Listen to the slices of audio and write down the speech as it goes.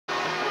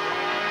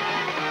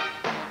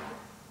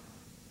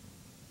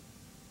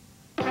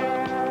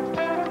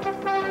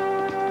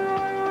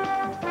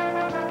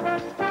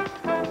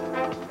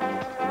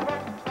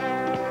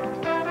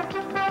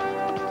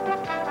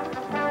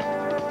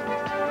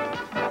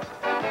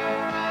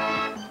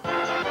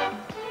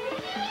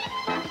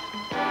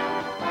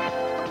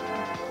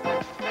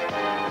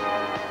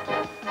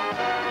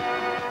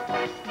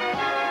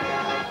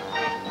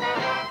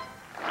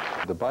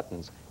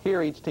buttons.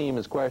 Here, each team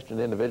is questioned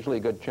individually,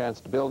 a good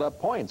chance to build up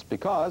points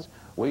because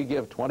we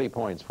give 20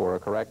 points for a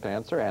correct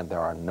answer, and there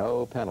are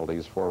no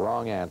penalties for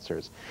wrong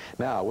answers.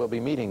 Now, we'll be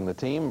meeting the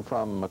team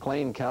from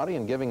McLean County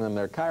and giving them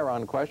their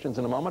Chiron questions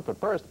in a moment, but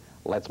first,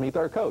 let's meet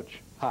our coach.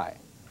 Hi.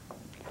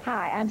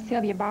 Hi, I'm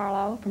Sylvia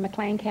Barlow from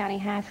McLean County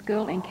High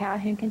School in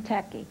Calhoun,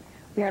 Kentucky.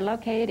 We are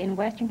located in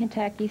western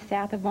Kentucky,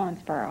 south of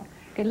Owensboro.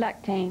 Good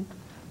luck, team.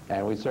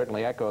 And we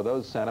certainly echo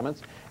those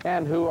sentiments.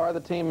 And who are the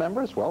team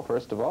members? Well,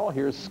 first of all,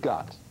 here's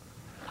Scott.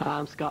 Hi,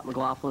 I'm Scott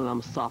McLaughlin, and I'm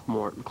a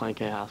sophomore at McLean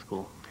County High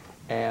School.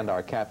 And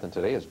our captain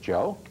today is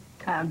Joe.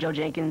 Hi, I'm Joe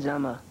Jenkins.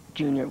 I'm a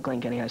junior at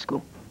McLean County High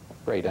School.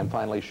 Great. And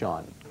finally,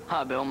 Shawn.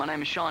 Hi, Bill. My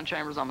name is Shawn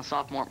Chambers. I'm a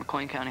sophomore at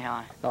McLean County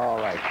High. All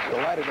right.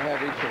 Delighted to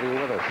have each of you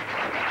with us.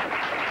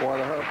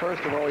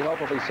 First of all, we hope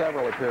there'll be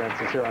several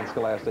appearances here on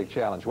Scholastic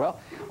Challenge. Well,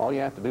 all you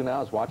have to do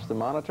now is watch the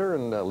monitor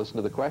and listen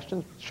to the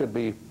questions. Should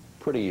be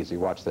pretty easy.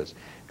 Watch this.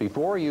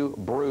 Before you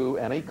brew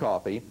any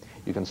coffee,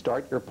 you can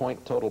start your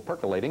point total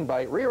percolating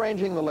by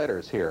rearranging the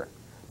letters here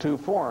to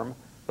form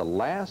the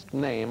last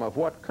name of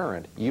what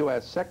current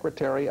U.S.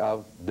 Secretary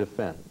of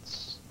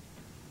Defense?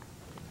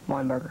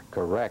 Weinberger.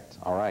 Correct.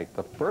 All right.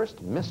 The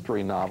first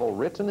mystery novel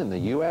written in the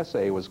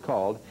USA was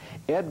called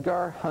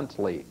Edgar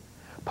Huntley.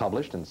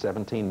 Published in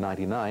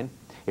 1799,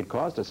 it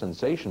caused a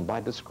sensation by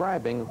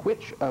describing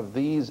which of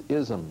these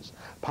isms,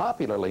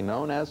 popularly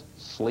known as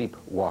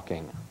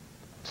sleepwalking?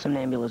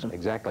 Somnambulism.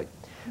 Exactly.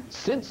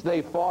 Since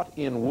they fought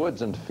in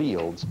woods and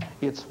fields,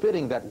 it's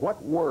fitting that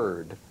what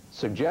word,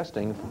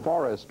 suggesting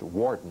forest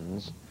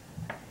wardens,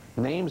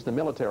 names the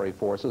military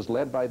forces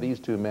led by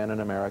these two men in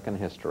American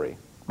history?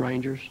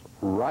 Rangers.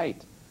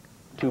 Right.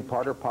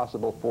 Two-parter,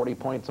 possible 40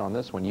 points on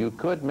this one. You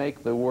could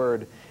make the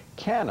word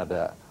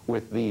Canada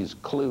with these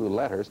clue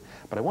letters,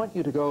 but I want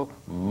you to go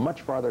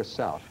much farther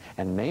south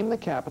and name the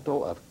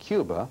capital of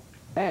Cuba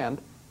and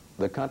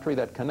the country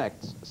that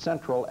connects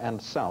Central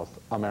and South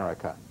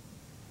America.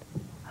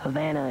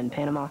 Havana and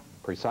Panama.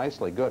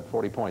 Precisely. Good.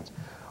 40 points.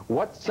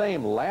 What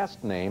same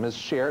last name is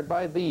shared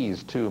by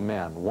these two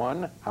men?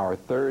 One, our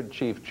third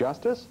Chief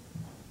Justice,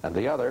 and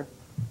the other,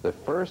 the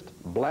first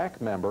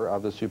black member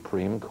of the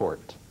Supreme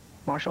Court.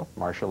 Marshall.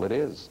 Marshall it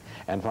is.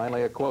 And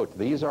finally, a quote.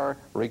 These are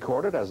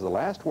recorded as the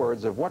last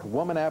words of what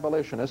woman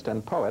abolitionist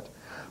and poet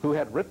who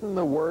had written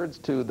the words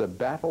to the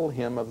Battle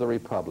Hymn of the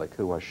Republic?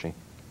 Who was she?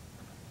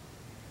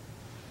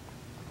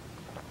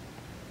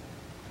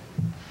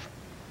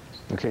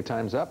 Okay,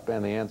 time's up,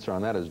 and the answer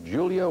on that is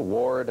Julia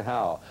Ward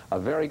Howe. A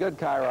very good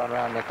Chiron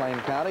around McLean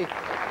County.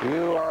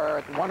 You are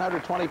at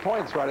 120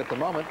 points right at the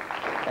moment,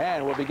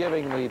 and we'll be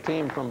giving the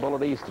team from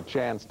Bullitt East a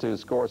chance to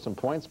score some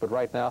points, but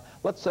right now,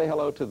 let's say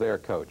hello to their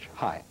coach.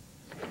 Hi.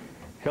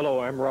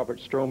 Hello, I'm Robert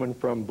Stroman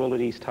from Bullitt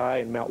East High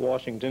in Mount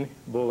Washington.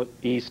 Bullitt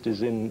East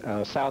is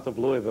in south of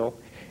Louisville.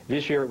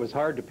 This year it was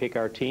hard to pick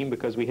our team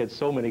because we had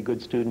so many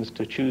good students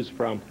to choose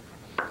from.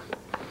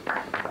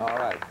 All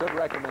right, good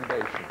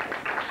recommendation.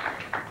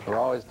 We're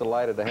always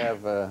delighted to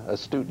have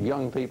astute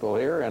young people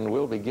here, and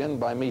we'll begin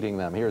by meeting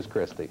them. Here's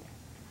Kristi.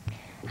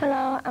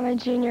 Hello, I'm a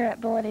junior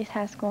at Bullitt East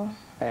High School.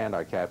 And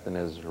our captain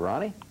is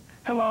Ronnie.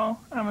 Hello,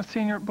 I'm a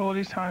senior at Bullitt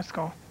East High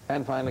School.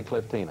 And finally,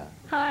 Cliftina.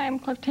 Hi, I'm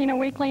Cliftina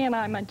Weakley, and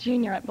I'm a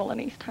junior at Bullitt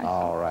East High School.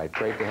 All right,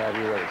 great to have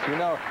you with us. You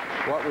know,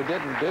 what we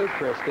didn't do,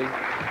 Kristi,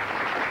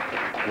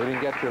 we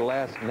didn't get your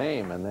last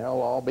name, and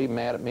they'll all be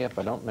mad at me if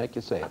I don't make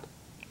you say it.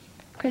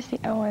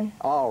 Kristi Owen.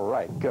 All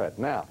right, good.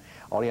 Now,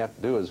 all you have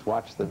to do is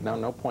watch the...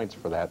 No points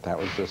for that. That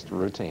was just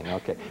routine.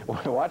 Okay.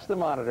 Watch the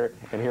monitor,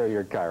 and here are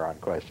your Chiron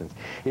questions.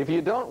 If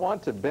you don't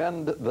want to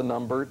bend the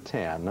number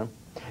 10,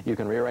 you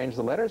can rearrange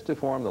the letters to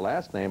form the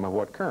last name of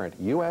what current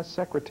U.S.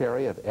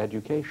 Secretary of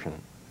Education?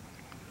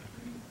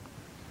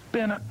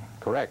 Bennett.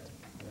 Correct.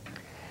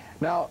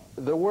 Now,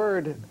 the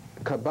word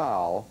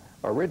cabal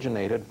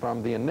originated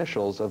from the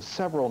initials of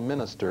several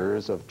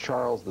ministers of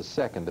Charles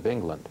II of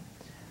England.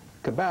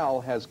 Cabal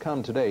has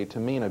come today to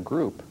mean a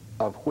group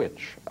of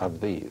which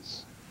of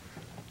these?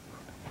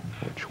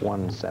 Which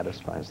one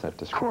satisfies that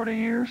description?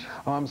 Courtiers.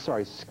 Oh, I'm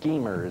sorry,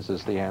 schemers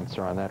is the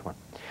answer on that one.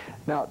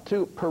 Now,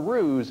 to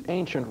Peru's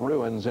ancient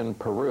ruins in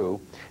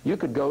Peru, you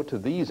could go to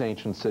these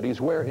ancient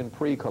cities where in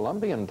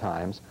pre-Columbian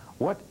times,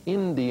 what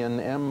Indian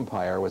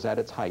empire was at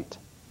its height?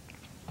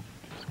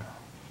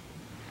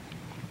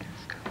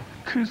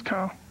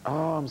 Cusco.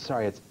 Oh, I'm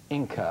sorry, it's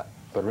Inca.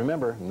 But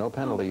remember, no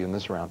penalty in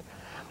this round.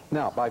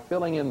 Now, by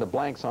filling in the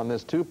blanks on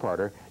this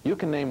two-parter, you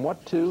can name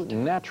what two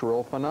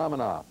natural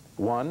phenomena?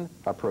 One,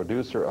 a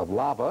producer of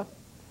lava,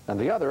 and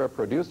the other, a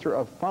producer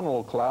of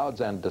funnel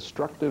clouds and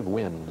destructive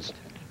winds.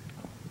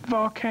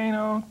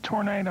 Volcano,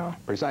 tornado.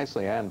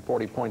 Precisely, and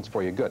 40 points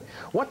for you. Good.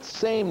 What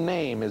same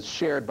name is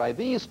shared by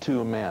these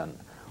two men?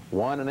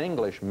 One, an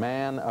English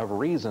man of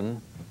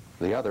reason,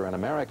 the other, an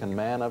American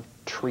man of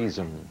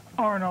treason.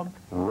 Arnold.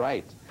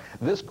 Right.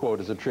 This quote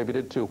is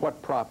attributed to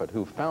what prophet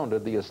who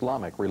founded the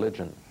Islamic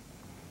religion?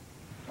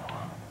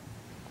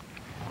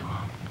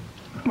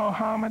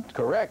 Mohammed.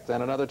 Correct,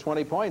 and another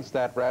 20 points.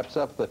 That wraps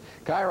up the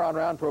Chiron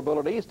round for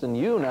Bullitt East, and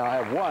you now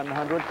have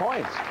 100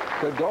 points.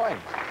 Good going.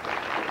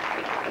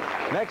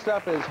 Next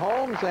up is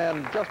Holmes,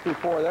 and just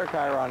before their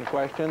Chiron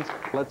questions,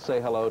 let's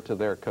say hello to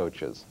their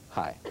coaches.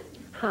 Hi.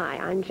 Hi,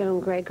 I'm Joan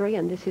Gregory,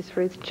 and this is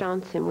Ruth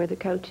Johnson. We're the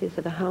coaches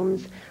of the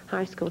Holmes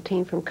High School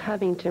team from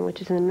Covington,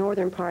 which is in the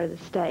northern part of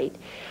the state.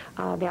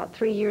 About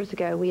 3 years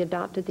ago, we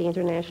adopted the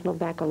International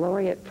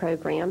Baccalaureate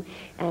program,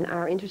 and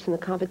our interest in the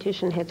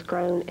competition has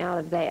grown out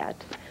of that.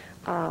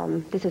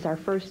 This is our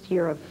first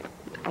year of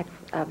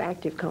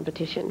active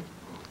competition.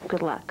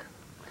 Good luck.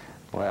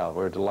 Well,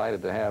 we're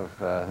delighted to have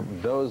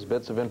those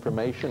bits of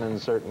information, and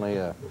certainly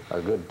a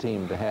good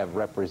team to have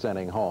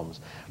representing Holmes.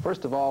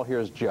 First of all,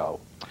 here's Joe.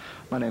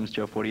 My name is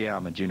Joe Fortier.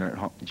 I'm a junior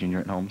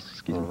at Holmes.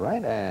 Excuse me. All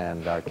right,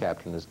 and our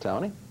captain is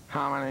Tony.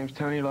 Hi, my name's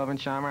Tony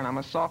Lovensheimer, and I'm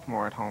a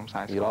sophomore at Holmes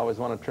High School. You'll always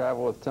want to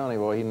travel with Tony.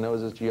 Boy, he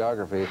knows his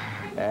geography.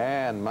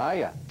 And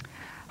Maja.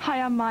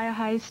 Hi, I'm Maja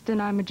Heist,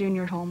 and I'm a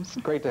junior at Holmes.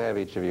 Great to have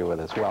each of you with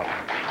us. Welcome.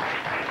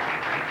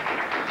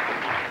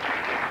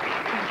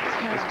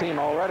 This team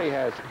already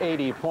has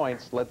 80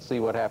 points. Let's see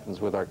what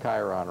happens with our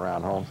Chiron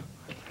round, Holmes.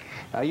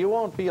 You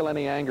won't feel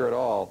any anger at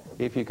all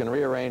if you can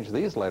rearrange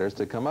these letters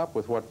to come up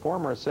with what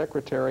former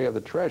Secretary of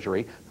the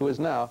Treasury, who is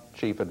now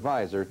Chief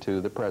Advisor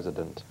to the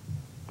President.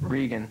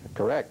 Regan.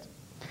 Correct.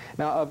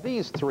 Now, of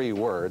these three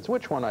words,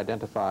 which one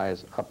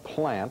identifies a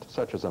plant,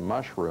 such as a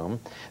mushroom,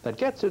 that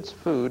gets its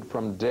food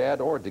from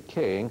dead or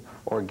decaying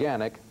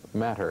organic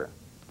matter?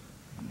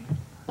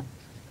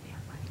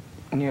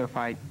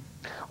 Neophyte.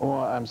 Oh,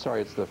 I'm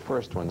sorry, it's the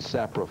first one,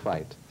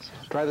 saprophyte.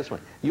 Try this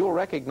one. You'll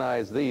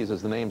recognize these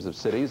as the names of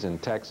cities in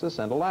Texas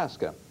and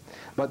Alaska.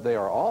 But they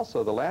are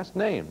also the last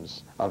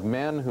names of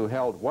men who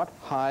held what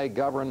high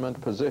government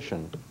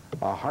position,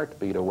 a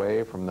heartbeat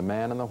away from the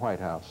man in the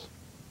White House?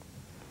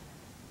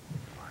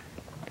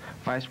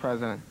 Vice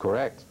President.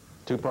 Correct.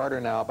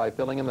 Two-parter now. By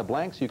filling in the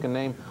blanks, you can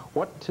name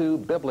what two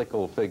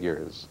biblical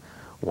figures?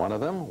 One of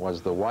them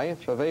was the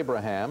wife of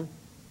Abraham,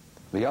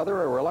 the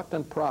other a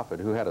reluctant prophet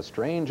who had a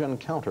strange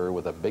encounter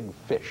with a big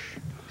fish.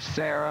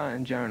 Sarah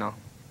and Jonah.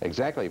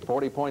 Exactly.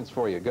 40 points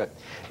for you. Good.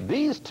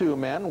 These two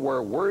men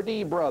were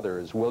wordy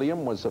brothers.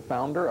 William was the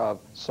founder of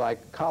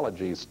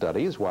psychology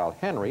studies, while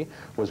Henry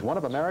was one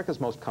of America's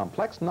most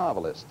complex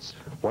novelists.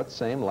 What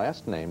same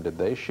last name did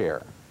they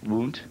share?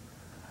 Wundt.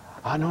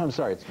 No, I'm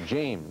sorry. It's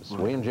James.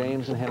 William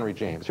James and Henry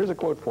James. Here's a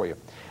quote for you.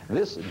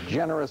 This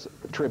generous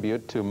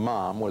tribute to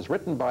Mom was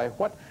written by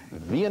what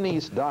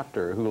Viennese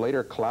doctor who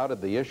later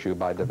clouded the issue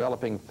by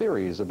developing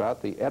theories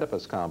about the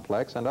Oedipus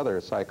complex and other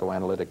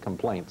psychoanalytic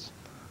complaints?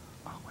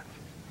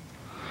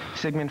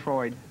 Sigmund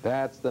Freud.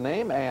 That's the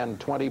name, and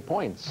 20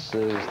 points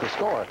is the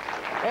score.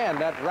 And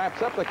that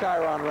wraps up the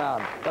Chiron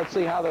round. Let's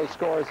see how those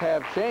scores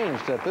have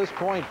changed. At this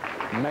point,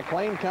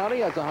 McLean County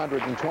has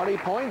 120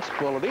 points,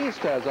 Bullitt East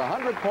has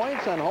 100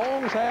 points, and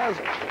Holmes has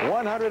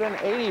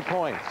 180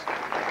 points.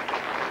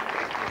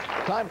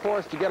 Time for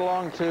us to get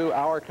along to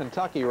our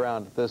Kentucky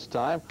round at this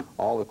time.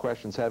 All the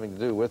questions having to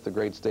do with the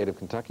great state of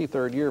Kentucky.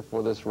 Third year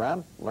for this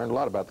round. Learned a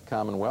lot about the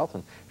Commonwealth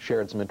and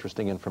shared some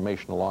interesting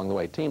information along the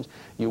way. Teams,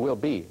 you will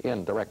be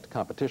in direct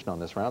competition on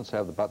this round, so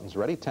have the buttons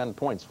ready. 10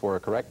 points for a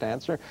correct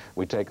answer.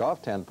 We take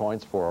off 10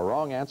 points for a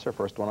wrong answer.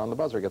 First one on the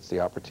buzzer gets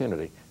the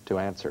opportunity to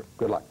answer.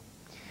 Good luck.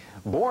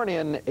 Born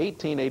in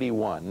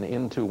 1881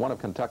 into one of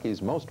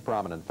Kentucky's most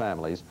prominent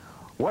families,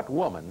 what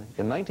woman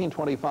in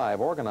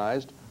 1925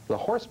 organized the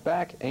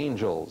Horseback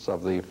Angels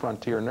of the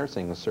Frontier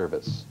Nursing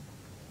Service?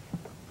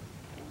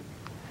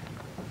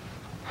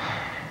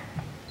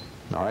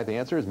 All right, the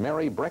answer is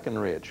Mary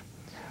Breckinridge.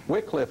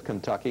 Wycliffe,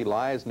 Kentucky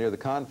lies near the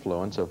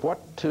confluence of what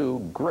two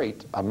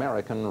great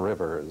American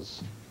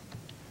rivers?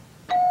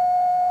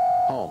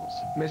 Holmes.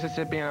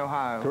 Mississippi and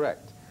Ohio.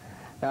 Correct.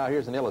 Now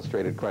here's an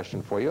illustrated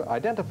question for you.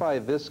 Identify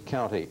this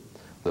county,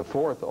 the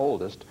fourth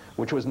oldest,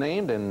 which was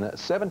named in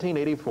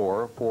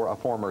 1784 for a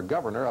former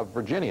governor of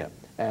Virginia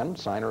and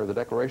signer of the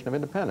Declaration of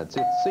Independence.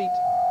 Its seat,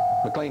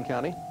 McLean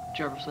County.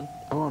 Jefferson.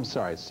 Oh, I'm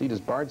sorry. Its seat is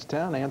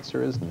Bardstown.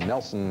 Answer is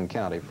Nelson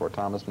County for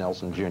Thomas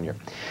Nelson, Jr.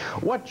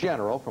 What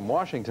general from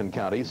Washington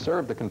County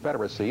served the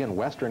Confederacy in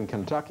western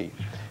Kentucky?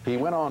 He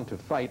went on to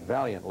fight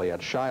valiantly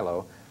at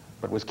Shiloh,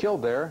 but was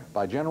killed there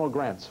by General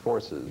Grant's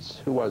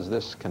forces. Who was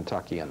this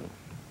Kentuckian?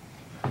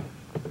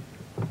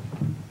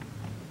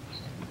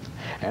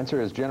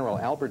 Answer is General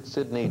Albert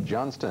Sidney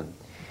Johnston.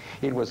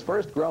 It was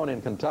first grown in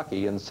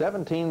Kentucky in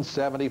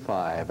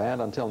 1775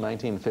 and until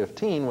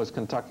 1915 was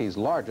Kentucky's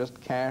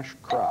largest cash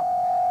crop.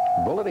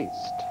 Bullitt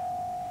East.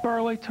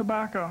 Burley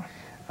tobacco.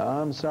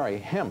 I'm sorry,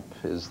 hemp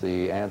is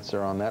the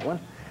answer on that one.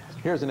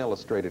 Here's an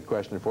illustrated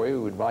question for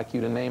you. We'd like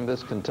you to name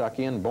this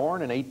Kentuckian.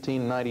 Born in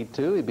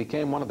 1892, he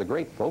became one of the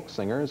great folk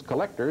singers,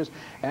 collectors,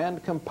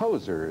 and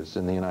composers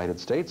in the United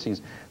States.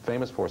 He's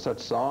famous for such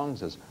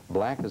songs as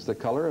Black is the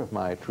Color of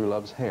My True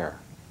Love's Hair.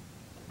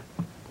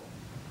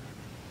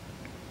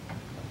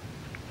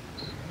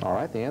 All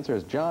right, the answer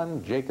is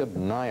John Jacob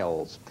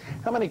Niles.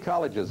 How many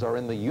colleges are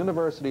in the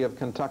University of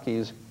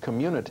Kentucky's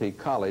community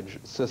college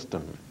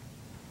system?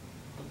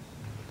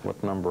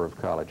 What number of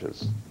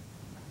colleges?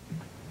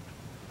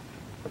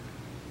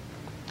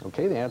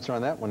 Okay, the answer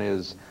on that one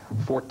is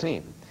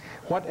 14.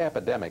 What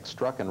epidemic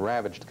struck and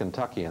ravaged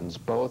Kentuckians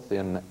both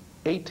in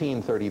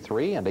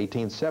 1833 and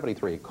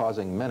 1873,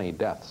 causing many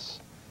deaths.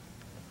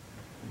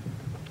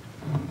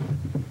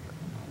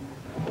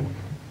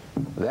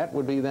 That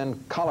would be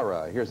then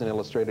cholera. Here's an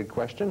illustrated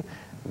question.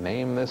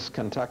 Name this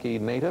Kentucky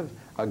native,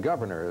 a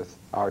governor,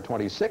 our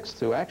 26th,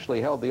 who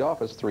actually held the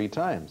office 3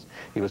 times.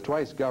 He was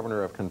twice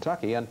governor of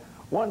Kentucky and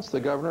once the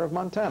governor of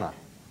Montana.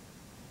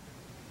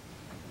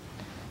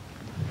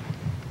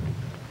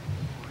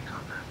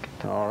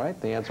 All right,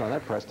 the answer on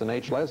that, Preston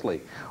H.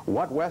 Leslie.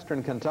 What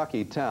western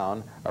Kentucky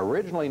town,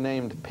 originally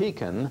named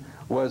Pekin,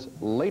 was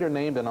later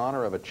named in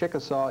honor of a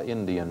Chickasaw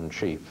Indian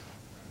chief?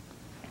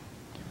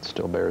 It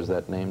still bears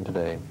that name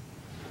today.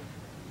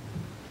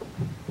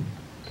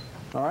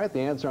 All right, the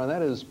answer on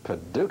that is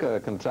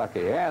Paducah,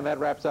 Kentucky. And that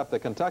wraps up the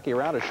Kentucky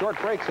round. A short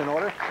break's in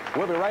order.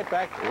 We'll be right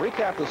back to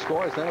recap the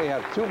scores. Then we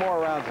have 2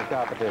 more rounds of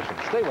competition.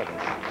 Stay with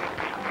us.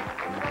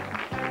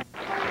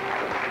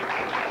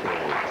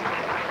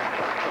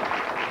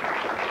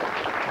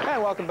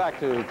 And welcome back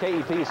to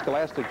KET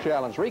Scholastic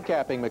Challenge.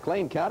 Recapping,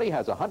 McLean County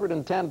has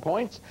 110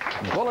 points.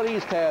 Bullitt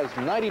East has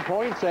 90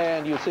 points.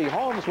 And you see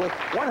Holmes with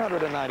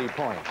 190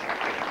 points.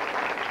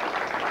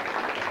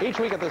 Each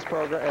week at this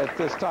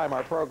time,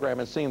 our program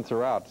is seen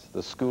throughout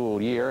the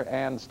school year,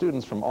 and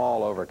students from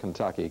all over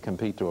Kentucky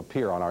compete to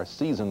appear on our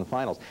season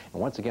finals. And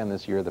once again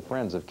this year, the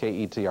Friends of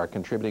KET are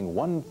contributing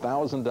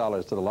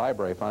 $1,000 to the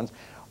library funds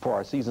for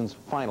our season's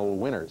final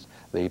winners.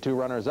 The 2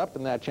 runners-up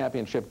in that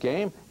championship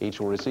game each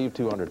will receive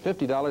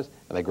 $250,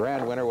 and the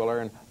grand winner will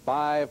earn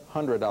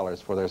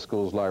 $500 for their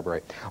school's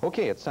library.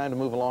 Okay, it's time to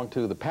move along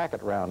to the packet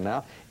round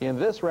now. In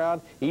this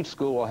round, each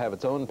school will have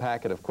its own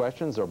packet of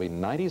questions. There will be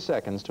 90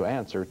 seconds to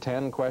answer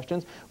 10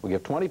 questions. We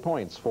give 20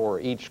 points for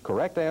each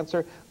correct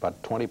answer,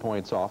 but 20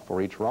 points off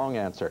for each wrong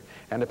answer.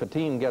 And if a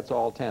team gets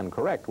all 10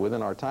 correct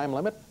within our time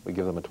limit, we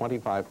give them a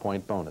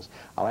 25-point bonus.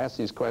 I'll ask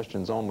these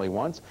questions only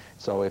once,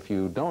 so if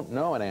you don't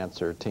know an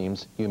answer,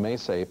 teams, you may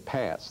say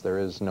pass. There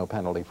is no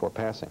penalty for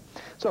passing.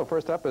 So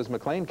first up is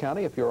McLean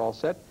County. If you're all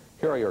set,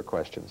 here are your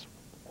questions.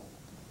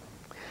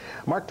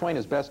 Mark Twain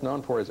is best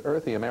known for his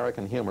earthy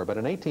American humor, but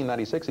in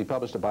 1896 he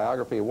published a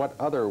biography of what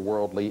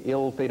otherworldly,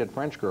 ill-fated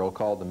French girl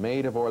called the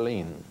Maid of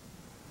Orleans?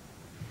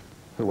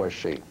 Who was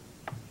she?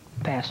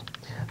 Pass.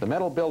 The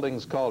metal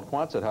buildings called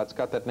Quonset huts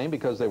got that name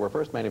because they were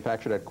first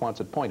manufactured at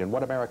Quonset Point. In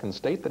what American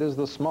state that is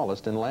the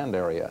smallest in land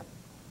area?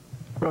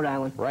 Rhode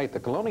Island. Right. The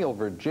colonial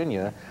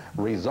Virginia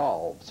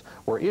resolves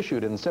were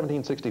issued in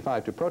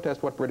 1765 to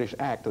protest what British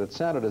act that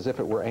sounded as if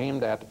it were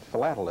aimed at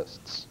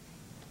philatelists?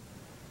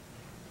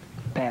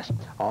 Pass.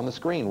 On the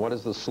screen, what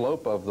is the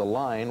slope of the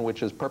line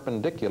which is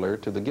perpendicular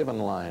to the given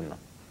line?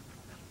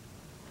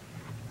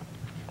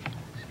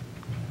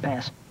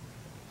 Pass.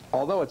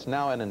 Although it's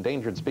now an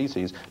endangered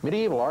species,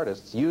 medieval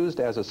artists used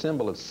as a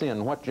symbol of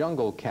sin what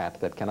jungle cat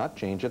that cannot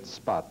change its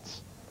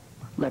spots?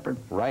 Leopard.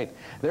 Right.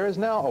 There is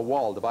now a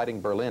wall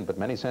dividing Berlin, but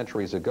many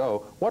centuries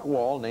ago, what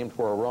wall named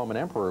for a Roman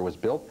emperor was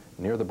built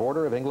near the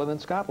border of England and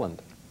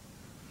Scotland?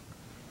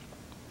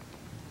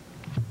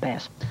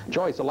 Pass.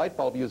 Joyce, a light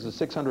bulb uses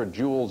 600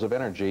 joules of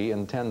energy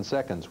in 10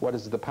 seconds. What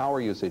is the power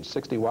usage?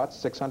 60 watts,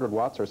 600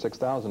 watts, or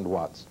 6,000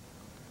 watts?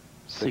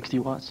 60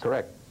 watts.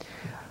 Correct.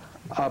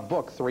 A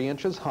book 3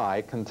 inches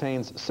high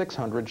contains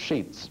 600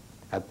 sheets.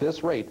 At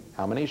this rate,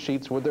 how many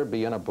sheets would there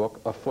be in a book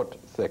a foot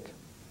thick?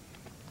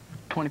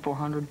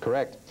 2,400.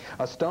 Correct.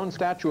 A stone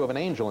statue of an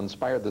angel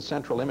inspired the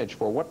central image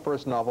for what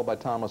first novel by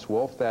Thomas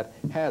Wolfe that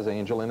has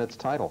angel in its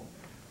title?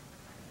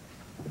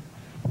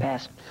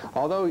 Pass.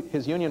 Although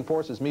his Union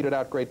forces meted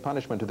out great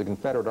punishment to the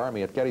Confederate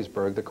Army at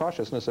Gettysburg, the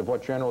cautiousness of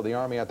what general of the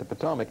Army at the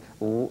Potomac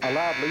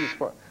allowed Lee's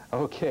for...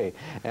 Okay,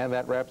 and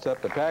that wraps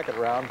up the packet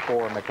round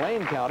for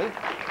McLean County.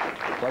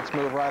 Let's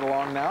move right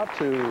along now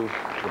to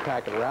the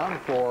packet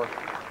round for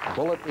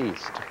Bullitt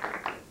East.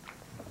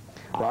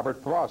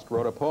 Robert Frost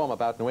wrote a poem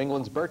about New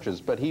England's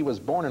birches, but he was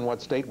born in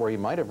what state where he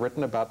might have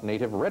written about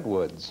native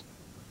redwoods?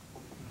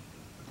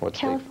 What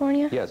state?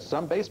 California? Yes,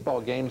 some baseball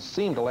games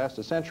seem to last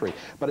a century,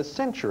 but a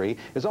century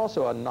is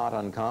also a not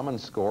uncommon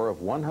score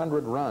of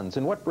 100 runs.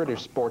 In what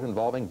British sport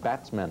involving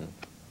batsmen?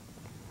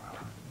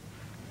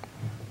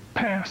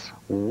 Pass.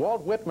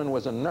 Walt Whitman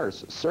was a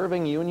nurse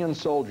serving Union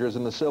soldiers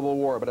in the Civil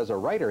War, but as a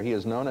writer he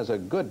is known as a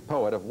good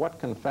poet of what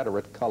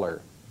Confederate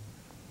color?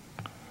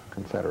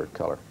 Confederate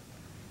color.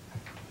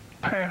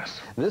 Pass.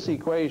 This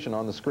equation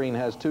on the screen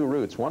has 2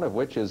 roots, one of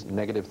which is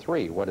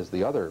 -3. What is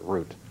the other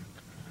root?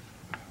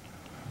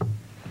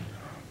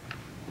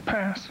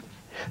 Pass.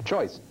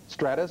 Choice.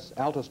 Stratus,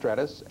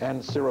 altostratus,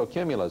 and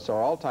cirrocumulus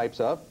are all types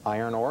of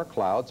iron ore,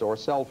 clouds, or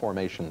cell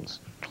formations.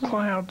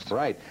 Clouds.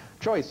 Right.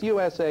 Choice.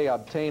 USA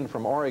obtained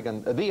from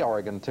Oregon, the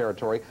Oregon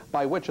Territory,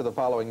 by which of the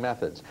following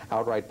methods?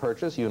 Outright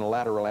purchase,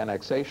 unilateral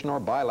annexation, or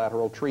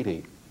bilateral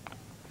treaty?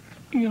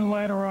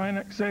 Unilateral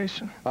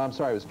annexation. I'm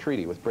sorry, it was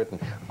treaty with Britain.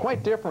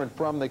 Quite different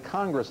from the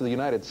Congress of the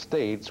United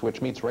States,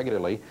 which meets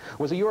regularly,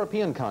 was a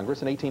European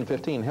Congress in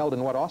 1815 held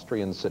in what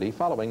Austrian city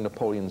following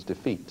Napoleon's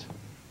defeat?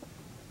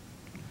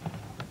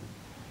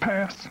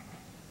 Pass.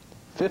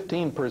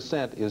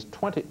 15% is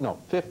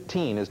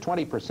 15 is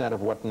 20%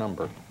 of what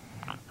number?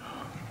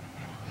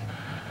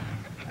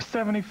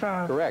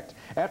 75. Correct.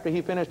 After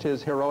he finished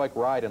his heroic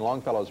ride in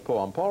Longfellow's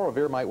poem, Paul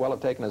Revere might well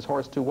have taken his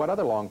horse to what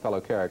other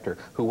Longfellow character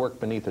who worked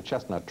beneath a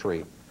chestnut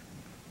tree?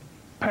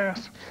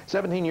 Pass.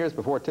 17 years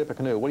before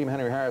Tippecanoe, William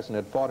Henry Harrison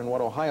had fought in what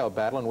Ohio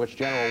battle in which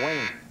General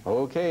Wayne...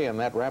 Okay, and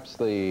that wraps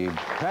the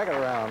packet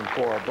round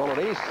for Bullitt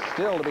East.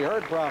 Still to be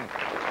heard from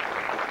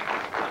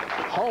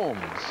Holmes,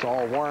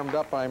 all warmed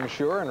up, I'm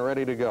sure, and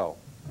ready to go.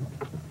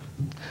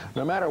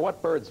 No matter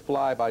what birds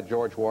fly by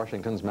George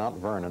Washington's Mount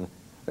Vernon,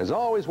 there's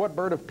always what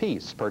bird of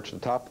peace perched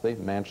atop the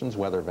mansion's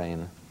weather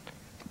vane.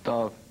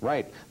 Dove.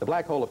 Right. The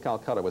Black Hole of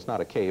Calcutta was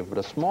not a cave, but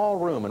a small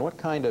room in what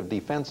kind of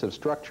defensive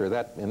structure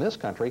that, in this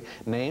country,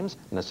 names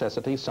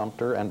Necessity,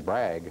 Sumter, and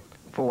Bragg?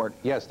 Fort.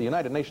 Yes, the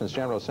United Nations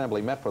General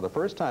Assembly met for the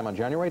first time on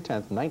January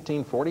 10th,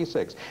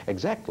 1946,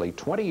 exactly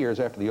 20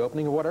 years after the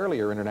opening of what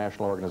earlier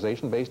international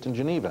organization based in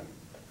Geneva?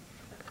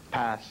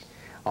 Pass.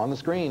 On the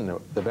screen,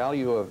 the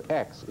value of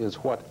X is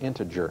what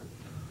integer?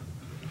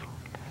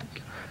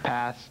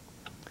 Pass.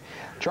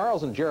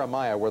 Charles and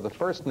Jeremiah were the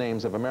first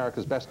names of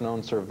America's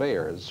best-known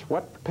surveyors.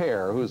 What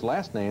pair whose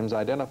last names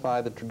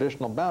identify the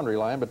traditional boundary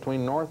line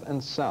between North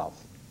and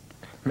South?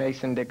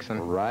 Mason-Dixon.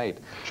 Right.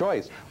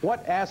 Choice.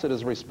 What acid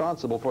is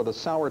responsible for the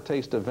sour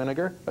taste of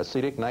vinegar?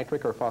 Acetic,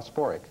 nitric, or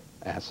phosphoric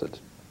acid?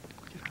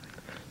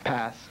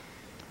 Pass.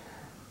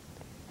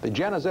 The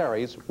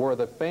Janissaries were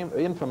the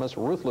infamous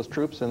ruthless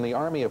troops in the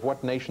army of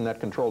what nation that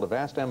controlled a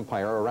vast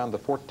empire around the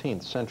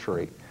 14th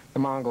century? The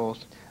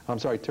Mongols. I'm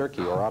sorry,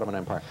 Turkey or Ottoman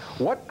Empire.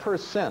 What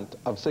percent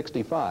of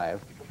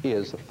 65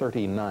 is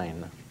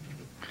 39?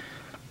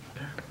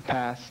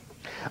 Pass.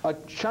 A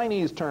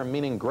Chinese term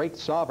meaning great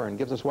sovereign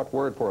gives us what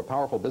word for a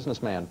powerful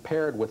businessman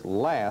paired with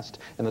last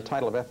in the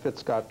title of F.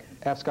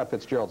 Scott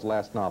Fitzgerald's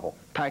last novel?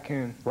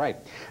 Tycoon. Right.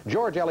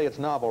 George Eliot's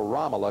novel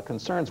Romola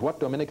concerns what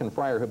Dominican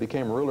friar who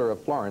became ruler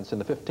of Florence in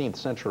the 15th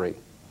century?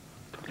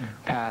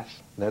 Pass.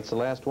 That's the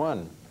last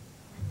one.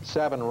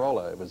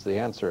 Savonarola was the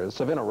answer.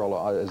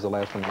 Savonarola is the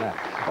last one on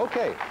that.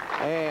 Okay,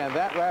 and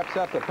that wraps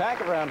up the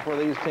packet round for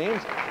these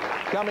teams.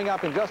 Coming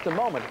up in just a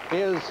moment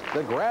is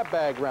the grab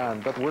bag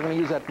round, but we're going to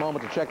use that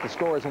moment to check the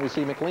scores, and we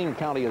see McLean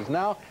County is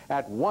now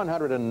at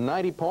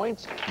 190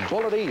 points,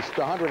 Bullitt East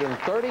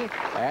 130,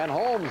 and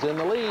Holmes in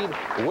the lead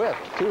with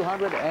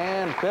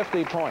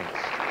 250 points.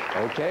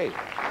 Okay,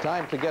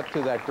 time to get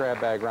to that grab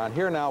bag round.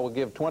 Here now we'll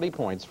give 20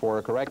 points for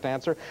a correct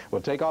answer.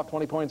 We'll take off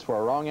 20 points for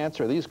a wrong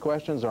answer. These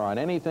questions are on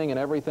anything and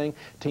everything.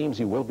 Teams,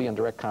 you will be in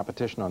direct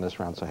competition on this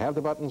round, so have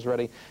the buttons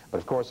ready. But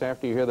of course,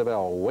 after you hear the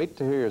bell, wait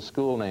to hear your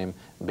school name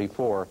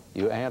before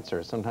you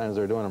answer. Sometimes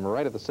they're doing them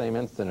right at the same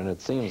instant, and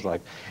it seems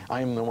like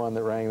I'm the one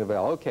that rang the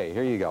bell. Okay,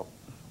 here you go.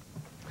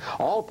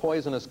 All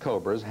poisonous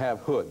cobras have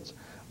hoods,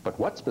 but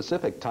what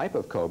specific type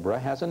of cobra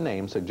has a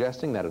name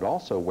suggesting that it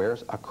also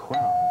wears a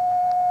crown?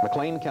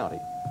 McLean County.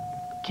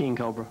 King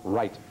cobra.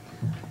 Right.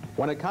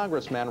 When a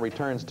congressman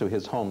returns to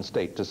his home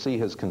state to see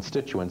his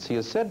constituents, he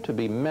is said to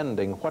be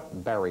mending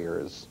what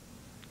barriers?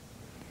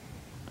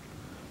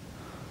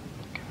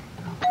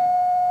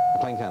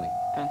 McLean County.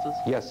 Fences.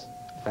 Yes,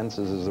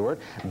 fences is the word.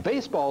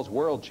 Baseball's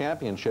world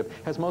championship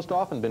has most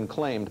often been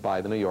claimed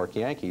by the New York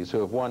Yankees, who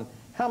have won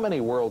how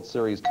many World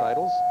Series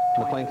titles?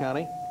 McLean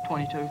County?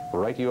 22.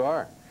 Right you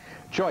are.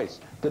 Choice.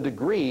 The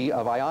degree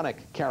of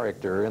ionic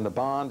character in the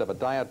bond of a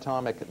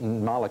diatomic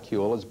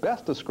molecule is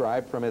best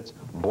described from its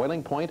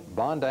boiling point,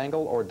 bond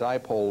angle, or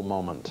dipole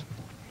moment.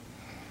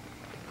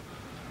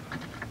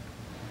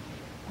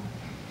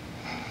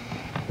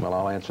 Well,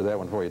 I'll answer that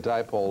one for you.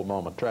 Dipole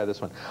moment. Try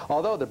this one.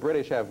 Although the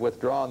British have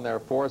withdrawn their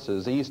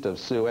forces east of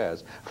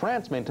Suez,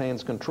 France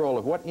maintains control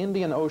of what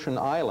Indian Ocean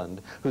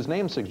island, whose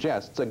name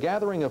suggests a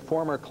gathering of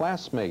former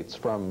classmates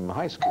from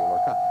high school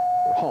or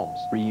Holmes.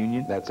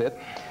 Reunion. That's it.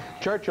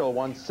 Churchill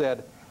once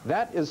said,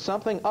 "That is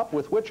something up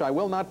with which I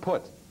will not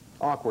put,"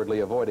 awkwardly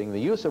avoiding the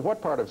use of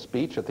what part of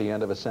speech at the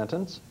end of a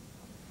sentence?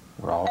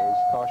 We're always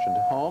cautioned.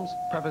 Holmes?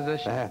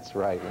 Preposition. That's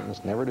right. We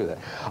must never do that.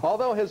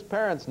 Although his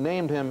parents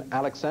named him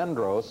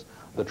Alexandros,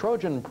 the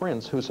Trojan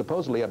prince who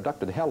supposedly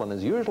abducted Helen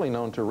is usually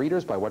known to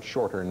readers by what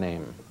shorter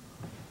name?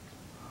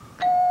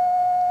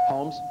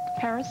 Holmes?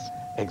 Paris.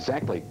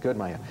 Exactly. Good,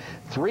 Maya.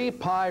 3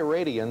 pi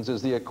radians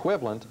is the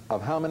equivalent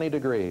of how many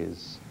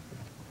degrees?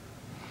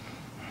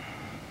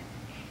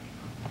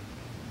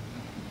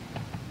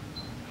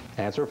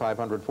 Answer,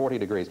 540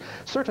 degrees.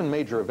 Certain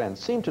major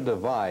events seem to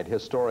divide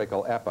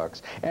historical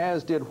epochs,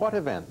 as did what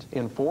event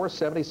in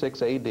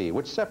 476 AD,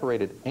 which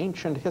separated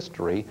ancient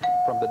history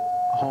from the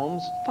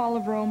Holmes? Fall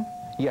of Rome.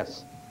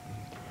 Yes.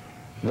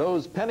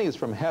 Those pennies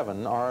from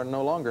heaven are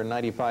no longer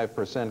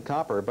 95%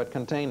 copper, but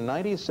contain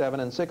 97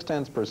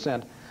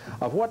 6/10%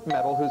 of what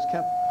metal whose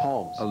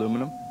Holmes?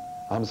 Aluminum.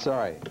 I'm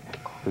sorry.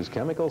 Whose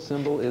chemical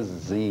symbol is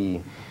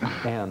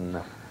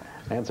ZN.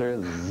 Answer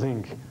is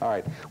zinc. All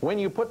right. When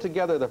you put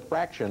together the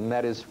fraction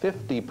that is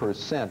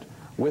 50%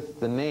 with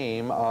the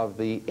name of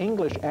the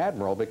English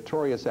admiral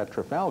victorious at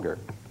Trafalgar,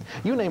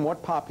 you name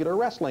what popular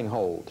wrestling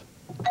hold?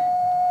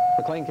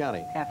 McLean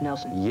County. Half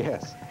Nelson.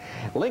 Yes.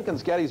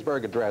 Lincoln's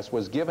Gettysburg Address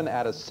was given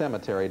at a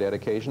cemetery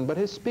dedication, but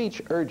his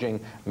speech urging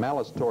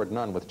malice toward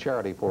none with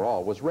charity for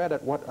all was read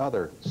at what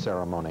other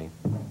ceremony?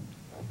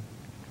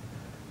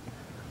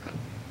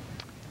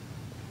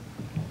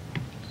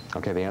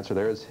 Okay, the answer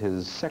there is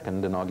his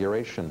second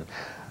inauguration.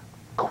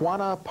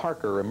 Quanah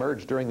Parker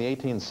emerged during the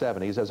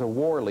 1870s as a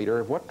war leader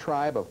of what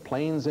tribe of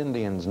Plains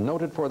Indians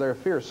noted for their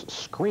fierce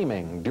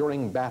screaming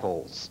during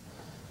battles?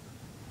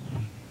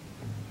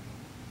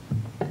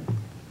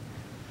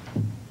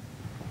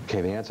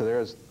 Okay, the answer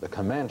there is the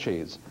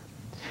Comanches.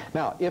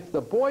 Now, if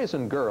the boys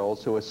and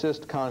girls who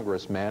assist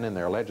congressmen in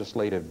their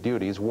legislative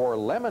duties wore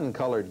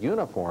lemon-colored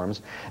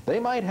uniforms, they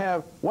might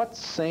have what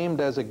same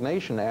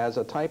designation as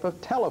a type of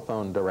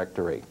telephone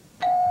directory?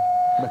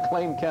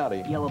 McLean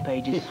County. Yellow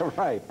Pages. Yeah,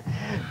 right.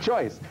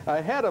 Choice.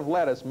 A head of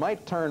lettuce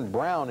might turn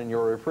brown in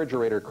your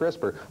refrigerator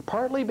crisper,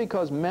 partly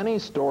because many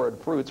stored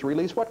fruits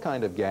release what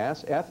kind of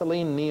gas?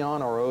 Ethylene,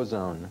 neon, or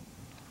ozone?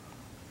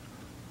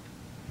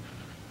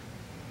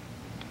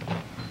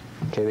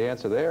 Okay, the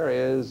answer there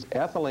is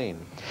ethylene.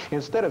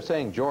 Instead of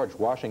saying George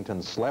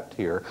Washington slept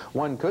here,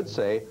 one could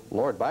say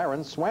Lord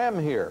Byron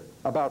swam here.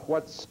 About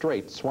what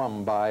strait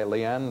swum by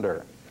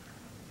Leander?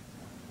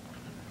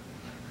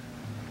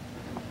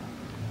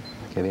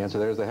 Okay, the answer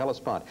there is the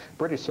Hellespont.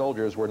 British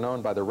soldiers were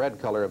known by the red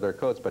color of their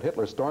coats, but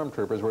Hitler's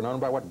stormtroopers were known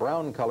by what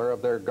brown color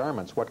of their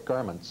garments? What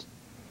garments?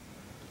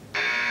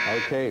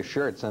 Okay,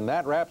 shirts. And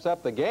that wraps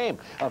up the game.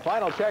 A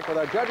final check with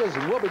our judges,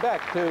 and we'll be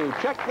back to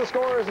check the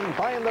scores and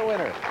find the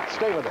winner.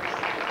 Stay with us.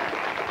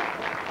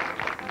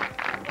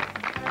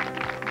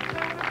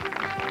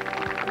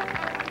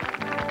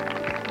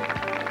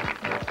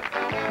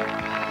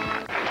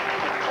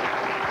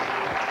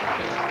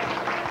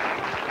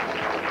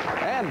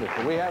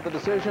 And we have the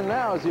decision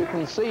now. As you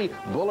can see,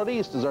 Bullitt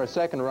East is our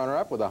second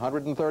runner-up with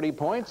 130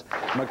 points.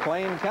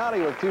 McLean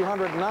County with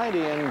 290,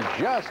 and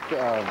just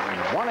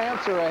one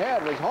answer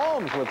ahead was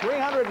Holmes with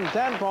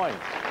 310 points.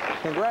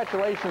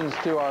 Congratulations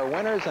to our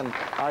winners, and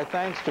our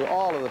thanks to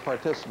all of the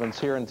participants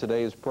here in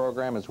today's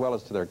program, as well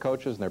as to their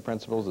coaches and their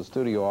principals, the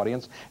studio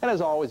audience, and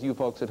as always, you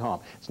folks at home.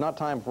 It's not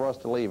time for us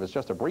to leave. It's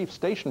just a brief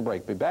station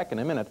break. Be back in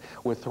a minute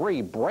with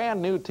 3 brand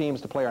new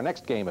teams to play our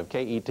next game of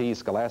KET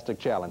Scholastic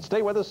Challenge.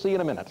 Stay with us. See you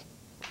in a minute.